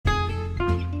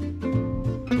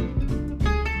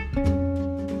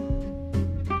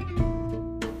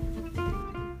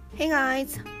Hey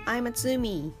guys, I'm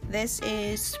Matsumi. This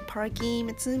is Sparky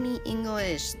Matsumi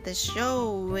English, the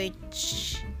show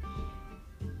which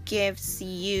gives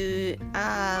you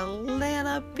a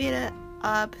little bit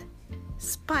of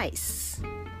spice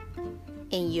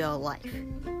in your life.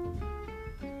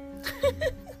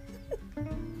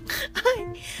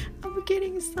 I'm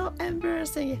getting so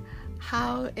embarrassing.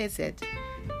 How is it?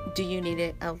 Do you need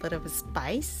a little bit of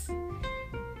spice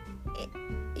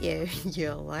in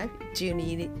your life? Do you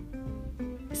need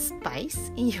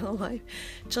spice in your life?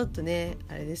 ちょっとね、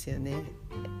あれですよね。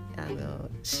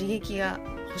刺激が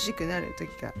欲しくなる時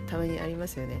がたまにありま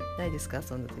すよね。ないですか、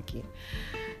そんな時。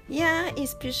Yeah,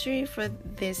 especially for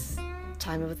this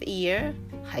time of the year.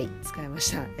 はい、使いま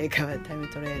した。英会話タイム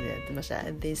トレーニングやってました。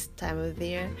This time of the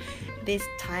year. This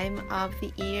time of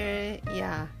the year.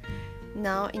 Yeah.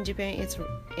 Now in Japan, it's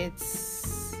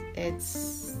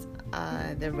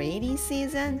the rainy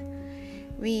season.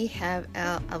 We have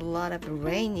a lot of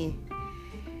rain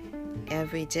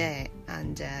every day,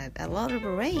 and a lot of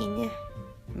rain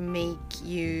make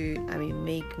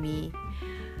me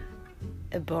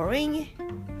boring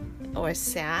or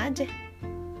sad.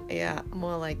 Yeah,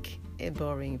 more like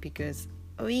boring because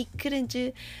we couldn't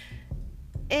do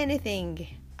anything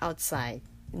outside.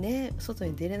 ね、外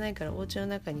に出れないからお家の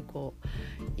中にこう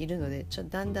いるので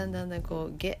だんだんこ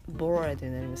う get bored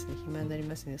になりますね。暇になり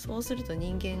ますね。そうすると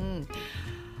人間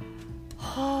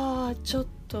ちょっ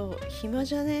と暇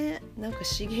じゃね、なんか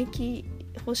刺激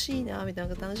欲しいなみたい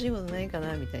な、楽しいことないか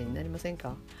なみたいになりません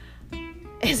か？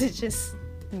 Is it just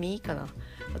me かな、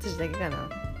私だけかな。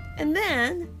 And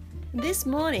then this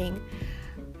morning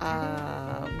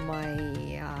my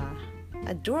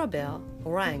doorbell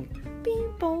rang. ピ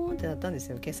ンポーンってなったんです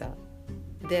よ、今朝。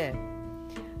で、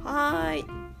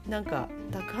なんか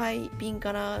高い便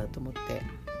かなと思って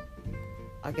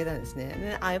開けたんですね。And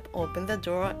then I opened the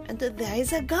door and there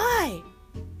is a guy.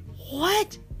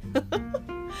 What?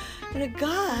 And a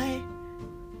guy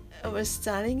was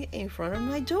standing in front of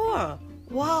my door.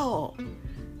 Wow.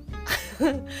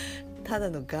 た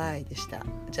だのガイでした。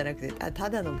じゃなくて、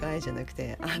ただのガイじゃなく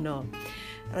て、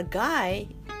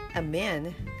a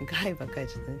man, ガイばっかり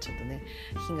ちょっとね、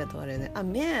品が問われるね。A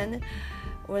man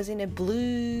was in a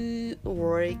blue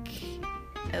work,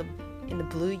 in a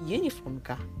blue uniform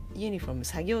か。ユニフォーム、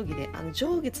作業着で、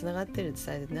上下つながってるって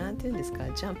されて、なんて言うんですか、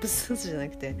ジャンプスーツじゃな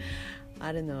くて、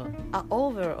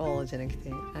overall じゃなくて、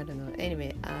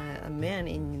Anyway, a man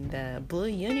in the blue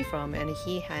uniform and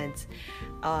he had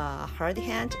a hard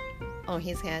hat on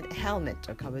his head,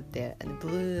 helmet をかぶって、ブ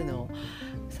ルーの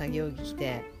作業着着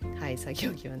て、はい、作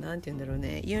業着はなんて言うんだろう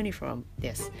ね、ユニフォーム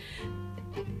です。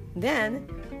Then,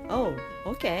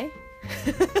 okay.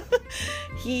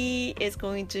 He is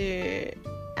going to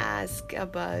ask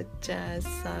about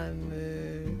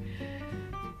some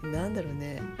なんだろう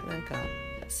ね、なんか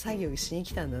作業しに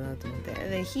来たんだなと思って。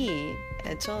And he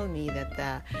told me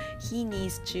that he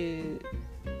needs to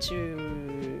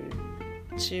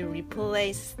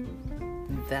replace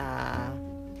the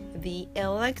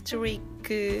electric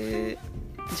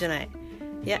じゃない。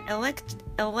いや、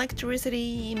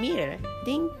electricity meter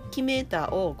電気メータ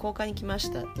ーを交換に来まし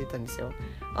たって言ったんですよ。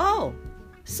Oh,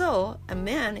 so a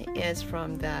man is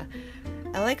from the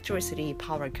electricity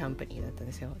power company だったん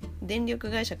ですよ。電力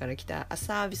会社から来た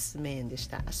サービスメンでし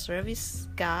た。A service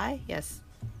guy? Yes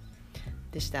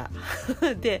でした。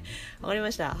で、わかり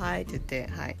ました。はいって言って、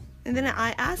はい。And then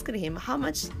I asked him how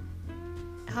much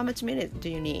minute do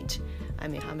you need? I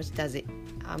mean, how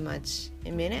much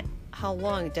a minute? How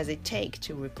long does it take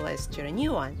to replace to a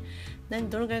new one?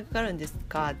 どのくらいかかるんです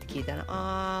かって聞いたら、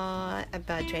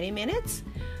about 20 minutes?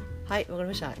 はい、わかり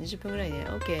ました。20分ぐらいね。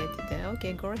OK って言っ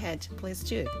て、OK, go ahead, please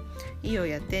do. いいよ、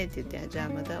やってって言って、じゃあ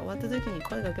また終わった時に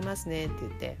声かけますねって言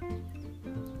って。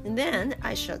And then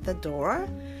I shut the door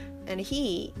and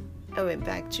he went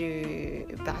back to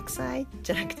backside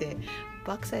じゃなくて、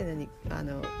バックサイドにう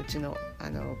ちの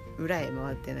裏へ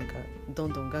回ってなんかど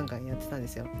んどんガンガンやってたんで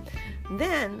すよ。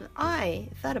Then I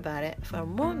thought about it for a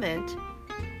moment.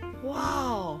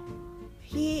 Wow,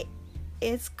 he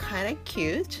is kind of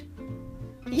cute.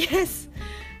 Yes,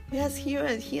 he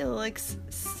looks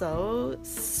so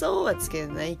はつけ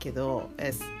ないけど、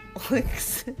he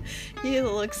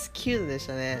looks cute でし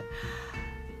たね。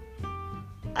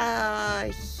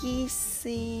He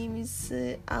seems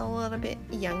a little bit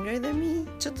younger than me.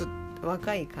 ちょっと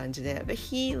若い感じで But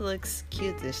he looks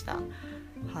cute でした。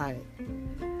はい。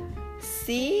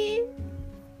See?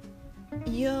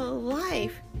 Your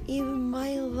life, even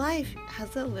my life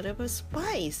has a little bit of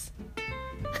spice.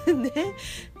 ね、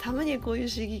たまにはこういう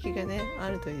刺激がね、あ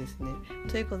るといいですね。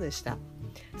ということでした。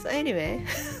So anyway,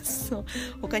 そう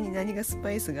他に何がス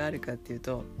パイスがあるかっていう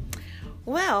と、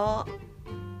Well,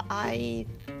 I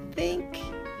think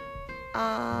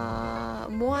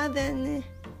more than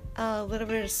a little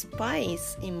bit of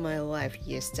spice in my life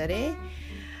yesterday.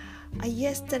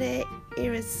 Yesterday it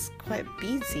was quite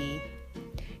busy.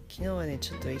 昨日はね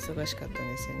ちょっと忙しかったん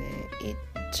ですよね。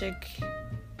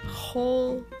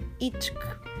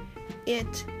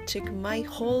It took my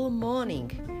whole morning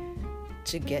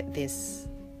to get things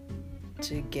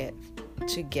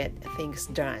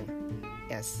done.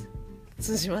 Yes.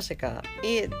 通じましたか？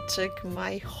 It took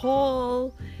my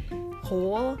whole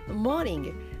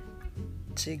morning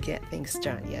to get things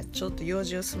done. いや、ちょっと用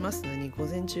事を済ますのに午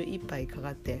前中いっぱいか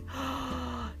かって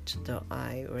ちょっと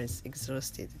I was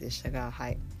exhausted でしたが、は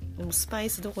い。でもスパイ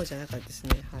スどころじゃなかったです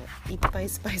ね。はい。いっぱい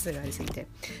スパイスがありすぎて。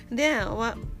Then,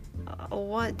 what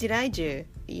did I do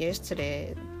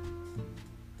yesterday?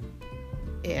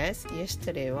 Yes,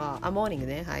 yesterday は、morning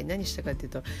ね。はい。何したかっていう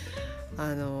と、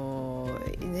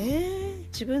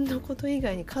自分のこと以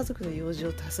外に家族の用事を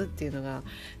足すっていうのが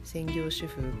専業主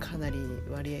婦かなり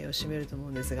割合を占めると思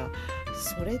うんですが、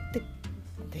それって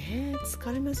ね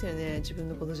疲れますよね。自分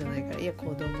のことじゃないから。いや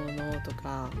子供のと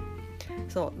か、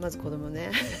そうまず子供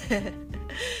ね。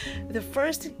the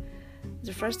first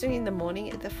thing in the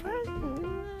morning,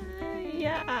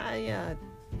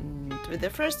 the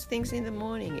first things in the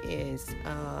morning is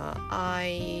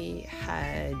I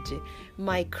had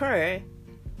my car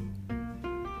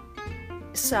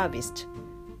serviced.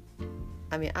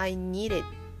 I mean, I needed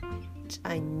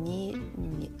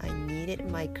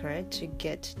my car to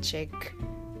check.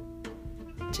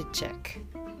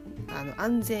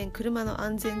 車の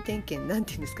安全点検なん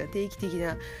ていうんですか、定期的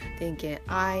な点検。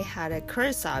I had a car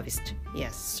serviced.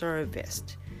 Yes,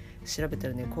 serviced. 調べた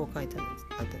らねこう書いてあっ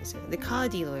たんですよ。でカー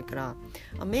ディーの上から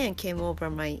A man came over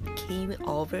も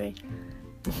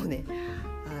うね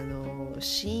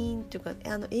シーンというか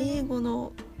英語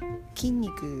の筋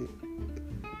肉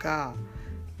が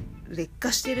劣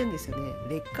化してるんですよね。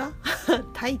劣化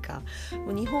退化。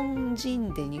もう日本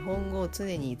人で日本語を常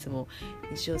にいつも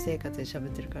日常生活で喋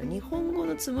ってるから、日本語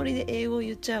のつもりで英語を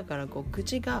言っちゃうから、こう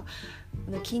口が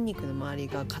筋肉の周り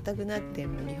が硬くなって、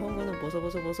もう日本語のボソ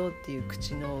ボソボソっていう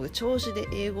口の調子で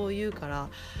英語を言うから、も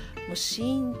う子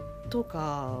音と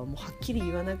かもうはっきり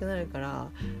言わなくなるから、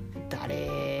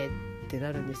誰って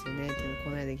なるんですよねっていうのをこ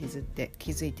の間気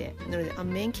づいて。なので A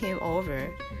man came over、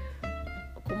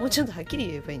もうちょっとはっきり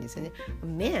言えばいいんですよね。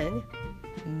Man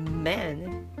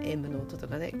M の音と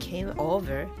かね came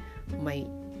over my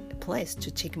place to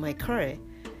take my car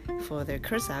for their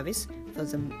car service.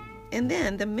 And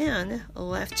then the man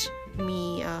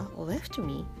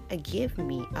gave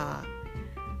me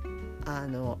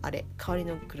代わり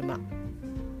の車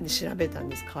で調べたん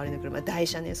です。代わりの車、台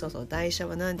車ね。そう台車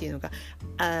はなんていうのか、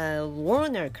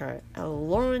loaner car、ロ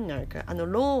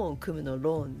ーン組むの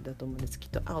ローンだと思うんです。きっ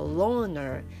と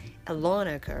loaner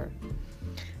car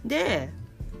で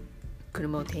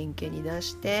車を点検に出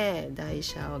して台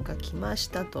車が来まし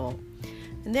たと。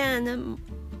Then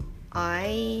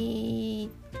I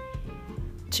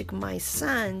took my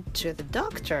son to the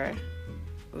doctor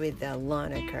with the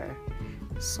loaner car。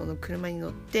 その車に乗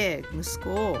って息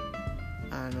子を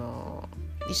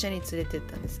医者に連れてっ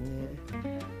たんですね。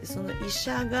でその医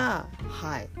者が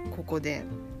ここで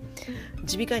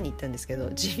耳鼻科に行ったんですけど、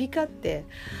耳鼻科って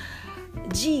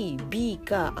GB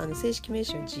か正式名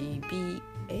称 GB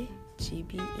耳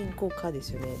鼻咽喉科です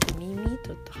よね。で耳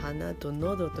と鼻と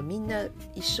喉とみんな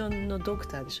一緒のドク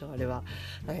ターでしょあれは。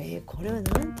これはなん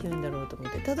て言うんだろうと思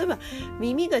って、例えば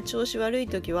耳が調子悪い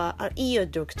時はear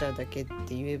doctorだけって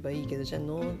言えばいいけど、じゃあ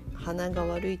鼻が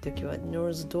悪い時は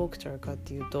nose doctor かっ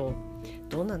ていうと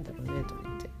どうなんだろうねと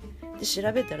思って、で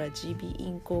調べたら耳鼻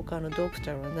咽喉科のドク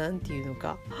ターはなんていうの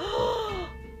か、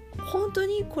本当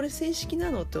にこれ正式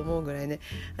なのって思うぐらいね。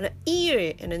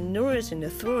ear and nose and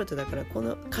throat だから、こ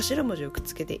の頭文字をくっ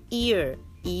つけて ear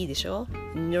E でしょ、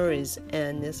 nose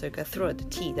and それから throat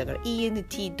T だから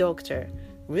ENT doctor。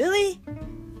 Really?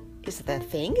 Is that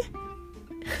thing?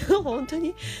 本当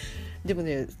に。でも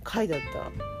ね書いてあっ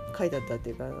たって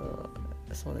いうか、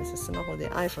そうなんですよ。スマホで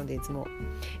iPhone でいつも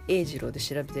英二郎で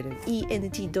調べてる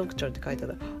ENT doctor って書いてあっ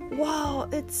た。 Wow,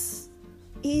 it's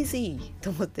easy と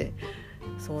思って。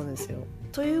そうなんですよ。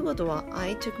ということは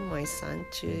I took my son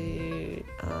to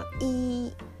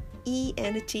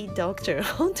ENT doctor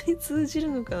本当に通じる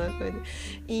のかなこれで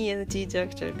ENT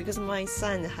doctor because my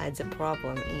son has a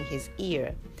problem in his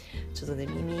ear。 ちょっとね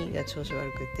耳が調子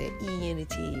悪くて ear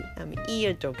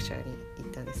doctor に行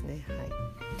ったんですね。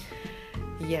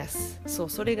はい。 Yes、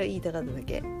 それが言いたかっただ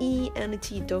け。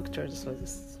 ENT doctor だそうで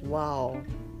す。 Wow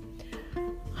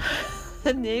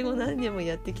英語何年も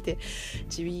やってきて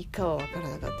耳鼻科は分から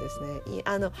なかったですね。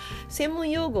専門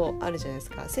用語あるじゃないです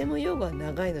か。専門用語は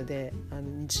長いので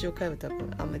日常会話多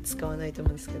分あんまり使わないと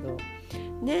思うんですけど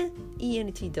ね。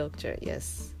 ENT doctor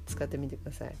yes 使ってみてく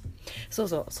ださい。そう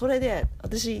そう、それで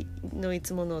私のい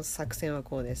つもの作戦は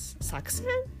こうです。作戦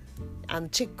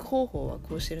チェック方法は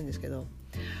こうしてるんですけど、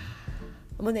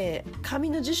もうね、紙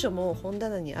の辞書も本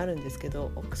棚にあるんですけ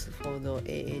ど、オックスフォード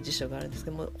英英辞書があるんです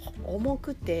けども、重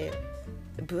くて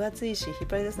分厚いし引っ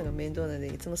張り出すのが面倒なので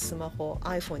いつもスマホ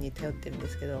iPhone に頼ってるんで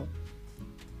すけど、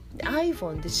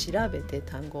iPhone で調べて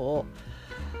単語を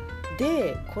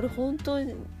で、これ本当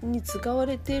に使わ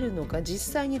れているのか、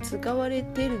実際に使われ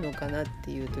ているのかなって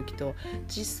いう時と、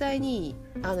実際に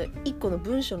一個の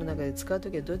文章の中で使う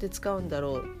時はどうやって使うんだ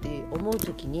ろうって思う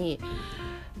時に、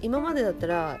今までだった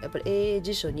らやっぱり英英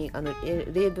辞書に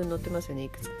例文載ってますよね、い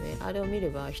くつかね。あれを見れ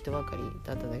ば人分かり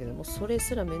だったんだけども、それ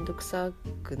すらめんどくさ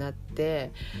くなっ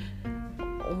て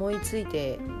思いつい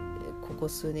てここ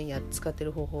数年使って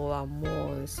る方法は、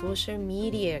もうソーシャルメ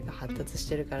ディアが発達し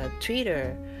てるから、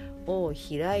 Twitter を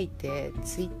開いて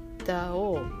Twitter あ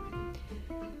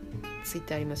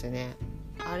りますよね。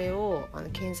あれを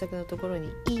検索のところに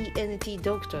ENT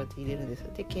ドクターって入れるんです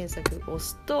よ。で検索を押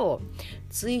すと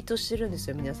ツイートしてるんです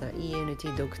よ、皆さん。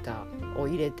 ENT ドクターを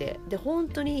入れて、で本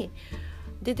当に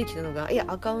出てきたのが、いや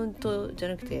アカウントじゃ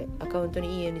なくて、アカウント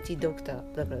に ENT ドクタ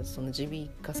ーだから、その耳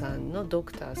鼻科さんのド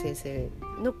クター先生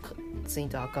のツイー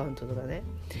トアカウントとかね。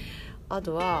あ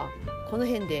とはこの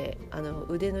辺で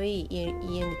腕のいい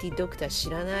ENT ドクター知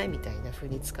らないみたいな風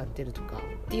に使ってるとか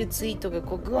っていうツイートが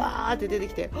こうグワーって出て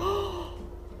きて、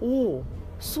おお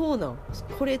そうなん、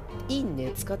これいい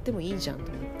ね、使ってもいいじゃん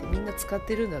と思って、みんな使っ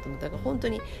てるんだと思ったら、本当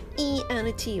に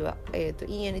ENT は、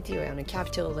ENT はキャ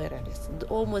ピタルレターです。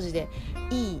大文字で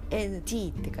ENT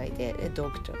って書いてド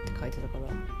クターって書いてたか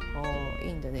ら、ああい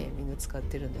いんだね、みんな使っ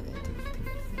てるんだねと思って。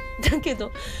だけ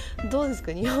どどうです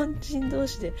か、日本人同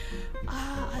士で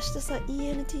明日さ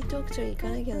ENT ドクター行か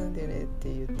なきゃなんだよねっ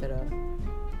て言ったら、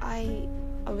 I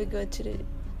will go to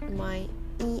my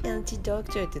ENT ド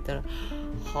クターって言ったら、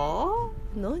は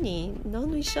ぁ？何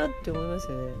の医者って思いま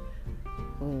すよね。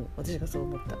私がそう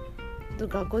思った。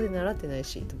学校で習ってない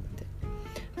しと思って。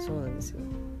そうなんですよ。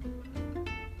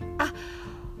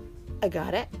I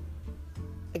got it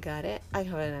I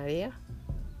have an idea。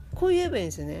 こう言えばいいん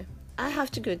ですよね。I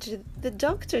have to go to the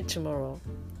doctor tomorrow。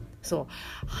 そう、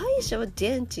歯医者は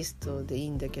デンティストでいい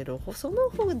んだけど、その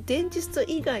方がデンティスト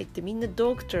以外ってみんな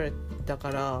ドクターだか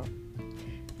ら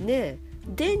ね。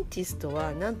デンティスト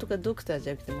はなんとかドクターじ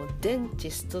ゃなくてもデンテ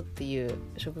ィストっていう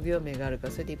職業名があるか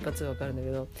ら、それで一発で分かるんだけ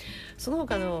ど、その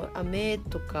他の目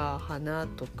とか鼻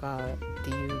とかって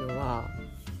いうのは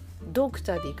ドク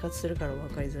ターで一括するから分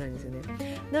かりづらいんですよね。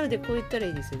なのでこう言ったら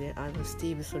いいですよね。ステ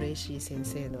ィーブ・ソレイシー先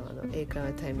生の英会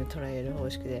話タイムトライアル方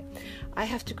式で I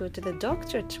have to go to the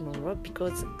doctor tomorrow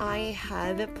because I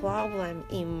have a problem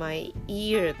in my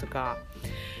ear とか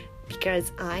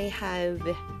because I have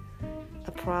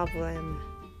a problem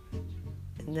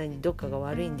どっかが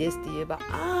悪いんですって言えば、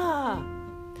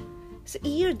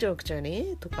ear doctor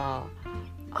ねとか、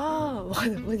eye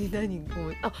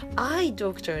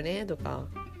doctor ねとか、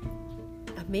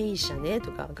名医者ね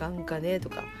とか、眼科ねと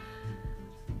か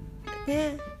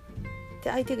ね。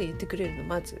で相手が言ってくれるの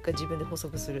まずが自分で補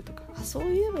足するとか、そう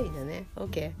言えばいいんだね。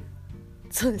 OK。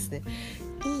 そうですね。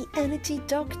 ENT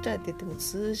doctor って言っても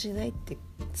通じない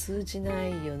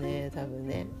よね多分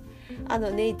ね。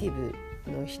ネイティブ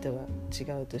の人は違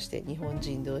うとして、日本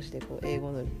人同士でこう英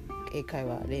語の英会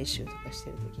話練習とかして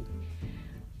るときに、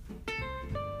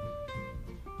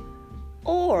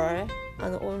or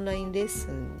オンラインレッス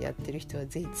ンやってる人は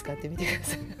ぜひ使ってみてくだ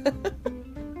さい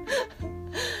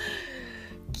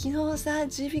昨日さ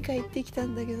耳鼻科行ってきた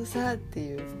んだけどさって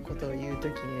いうことを言うと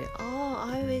きに、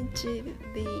I went to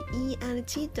the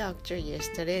ENT doctor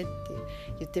yesterday って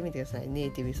言ってみてください、ネ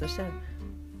イティブ。そしたら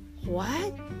What?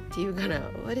 って言うから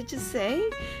What did you say?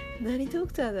 何ド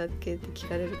クターだっけって聞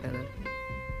かれるかな。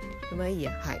まあいい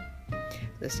や。はい。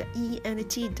そしたら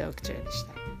ENT ドクターでし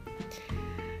た。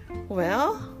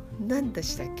Well 何で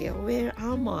したっけ？ Where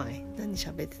am I? 何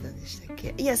喋ってたんでしたっ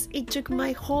け？ Yes, it took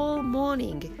my whole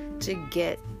morning to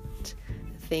get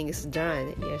things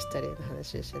done yesterday の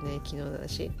話でしたね。昨日の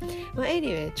話。まあ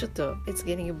anyway ちょっと It's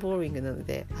getting boring なの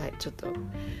で、はい、ちょっと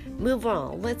Move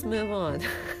on. Let's move on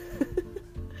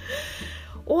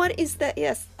What is the,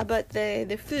 yes, about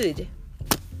the food?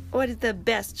 What is the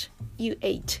best you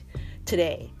ate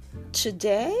today?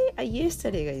 Today?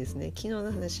 Yesterday がいいですね。昨日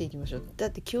の話いきましょう。だっ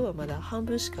て今日はまだ半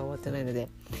分しか終わってないので。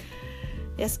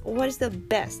Yes, what is the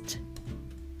best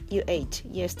you ate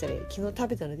yesterday? 昨日食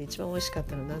べたので一番美味しかっ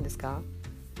たのは何ですか？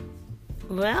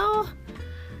 Well,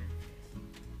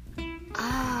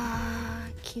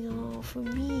 昨日 for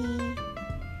me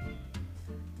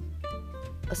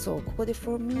そうここで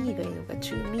for me がいいのか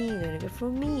to me がいいのか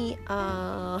for me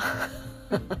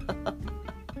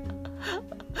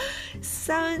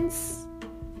sounds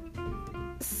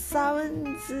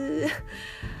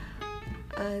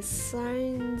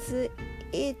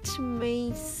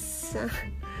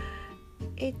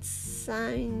it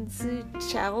sounds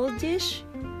childish,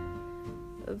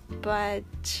 but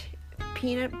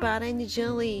peanut butter and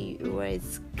jelly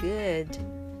was good.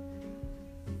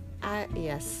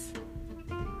 Yes.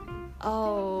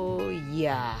 Oh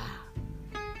yeah.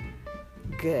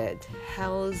 Good.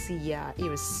 Hells yeah. It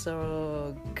was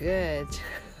so good.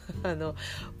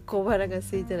 小腹が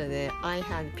空いたので I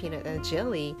had peanut and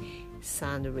jelly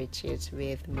sandwiches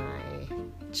with my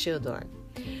children.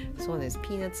 そうです。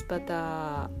ピーナッツバ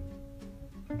ター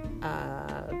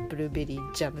ブルーベリ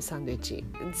ージャムサンドイッチ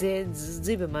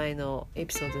ずいぶん前のエ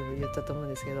ピソードでも言ったと思うん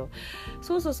ですけど、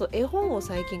そう絵本を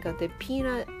最近買ってピー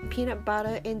ナッツバタ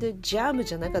ー&ジャム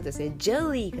じゃなかったですね。ジ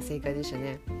ェリーが正解でした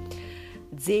ね。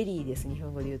ゼリーです、日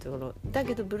本語で言うところ。だ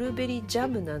けどブルーベリージャ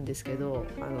ムなんですけど、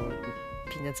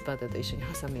ピーナッツバターと一緒に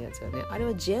挟むやつはね、あれ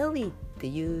はジェリーって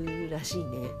言うらしい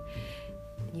ね。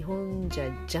日本じゃ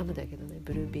ジャムだけどね、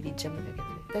ブルーベリージャムだけどね。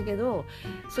だけど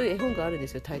そういう絵本があるんで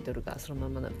すよ。タイトルがその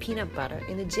ままのピーナッツバタ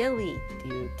ー&ジェリーって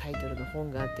いうタイトルの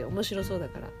本があって、面白そうだ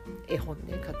から絵本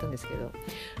ね買ったんですけど、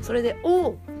それで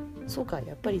そうか、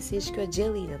やっぱり正式はジ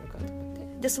ェリーなのかと思っ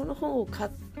て、でその本を買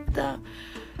った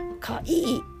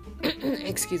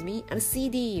excuse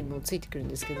me、CD もついてくるん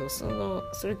ですけど、そ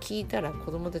れ聞いたら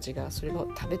子供たちがそれ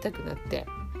を食べたくなって、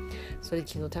それ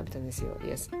昨日食べたんですよ。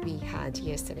Yes, we had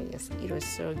yesterday. Yes, it was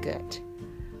so good.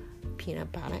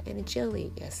 Peanut butter and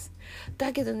jelly. Yes.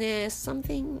 だけどね、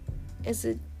something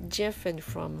is different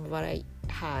from what I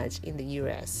had in the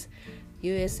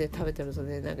US。US で食べたのと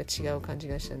ね、なんか違う感じ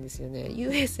がしたんですよね。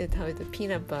US で食べたピー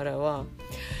ナッツバターは、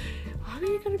アメ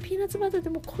リカのピーナッツバターで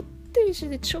もこってりし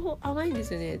て超甘いんで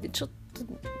すよね。でちょっと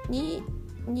日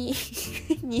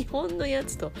本のや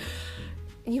つ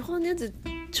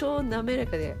超滑ら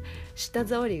かで舌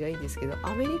触りがいいんですけど、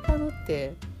アメリカのっ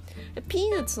てピ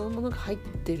ーナッツそのものが入っ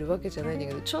てるわけじゃないんだ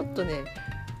けど、ちょっとね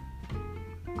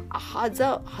歯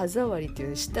触りっていう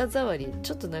ね、舌触り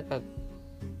ちょっとなんか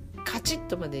カチッ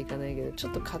とまでいかないけどちょ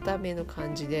っと固めの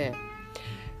感じで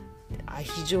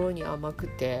非常に甘く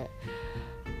て、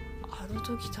あの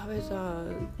時食べたの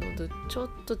とちょっ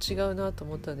と違うなと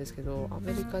思ったんですけど、ア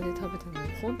メリカで食べたの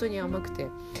本当に甘くて、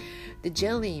でジ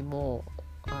ェリーも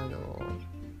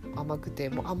甘くて、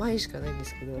もう甘いしかないんで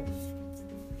すけど、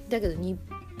だけど日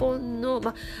本の、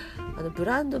ブ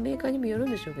ランドメーカーにもよる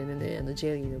んでしょうけどね、ジ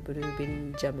ェリーのブルーベリ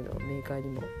ージャムのメーカーに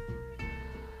も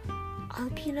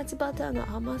ピーナッツバターの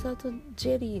甘さとジ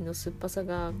ェリーの酸っぱさ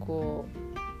がこ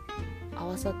う合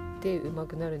わさってうま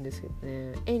くなるんですけど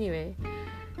ね。 Anyway,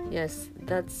 yes,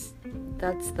 that's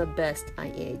the best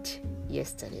I ate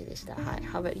yesterday でした。はい。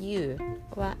 How about you?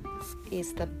 What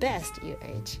is the best you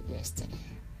ate yesterday?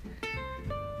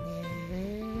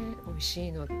 美味し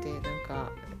いのってなん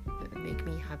か make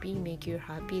me happy, make you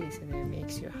happy ですよね。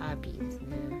 makes you happy です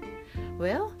ね。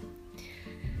 Well,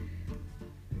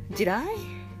 did I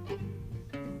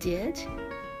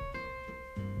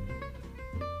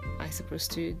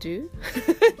supposed to do?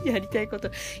 やりたいこ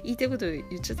と言いたいこと言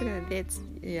っちゃったから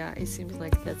Yeah, it seems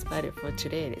like that's about it for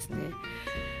today ですね。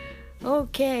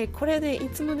 OK、 これねい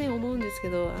つもね思うんですけ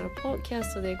ど、ポッドキャ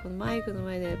ストでこのマイクの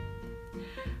前で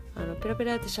ペラペ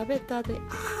ラって喋った後に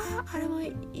あれも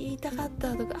言いたかっ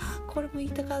たとかこれも言い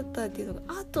たかったっていうの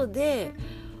が後で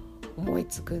思い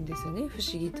つくんですよね、不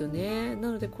思議とね。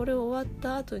なのでこれ終わっ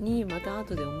た後にまた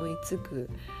後で思いつく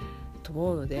と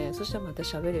思うので、そしたらまた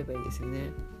喋ればいいですよ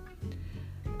ね。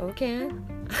 OK?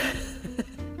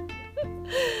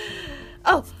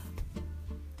 Oh,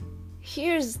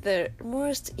 here's the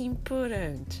most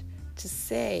important to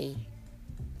say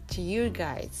to you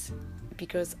guys,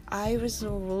 because I was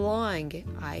wrong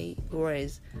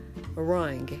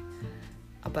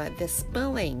about the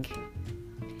spelling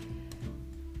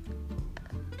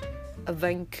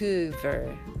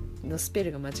Vancouver のスペ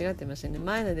ルが間違ってましたね。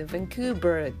前ので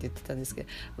Vancouver って言ってたんですけ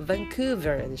ど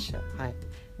Vancouver でした。はい。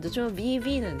どっちも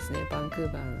VV なんですね。バンク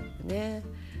ーバーなんでね。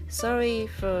Sorry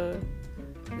for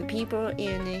the people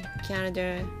in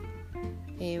Canada,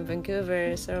 in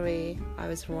Vancouver. Sorry, I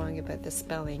was wrong about the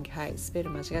spelling. はい、スペル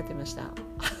間違ってました。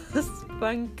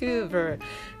Vancouver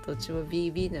どっちも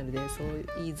VV なのでそう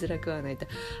言いづらくはないと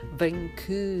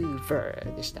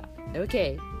Vancouver でした。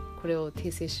OK。これを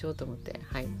訂正しようと思って、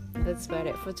はい。that's about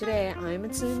it for today. I'm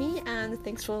Atsumi, and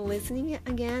thanks for listening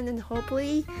again, and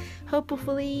hopefully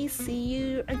see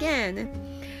you again.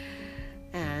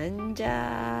 And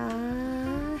have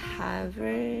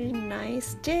a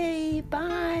nice day.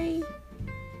 Bye.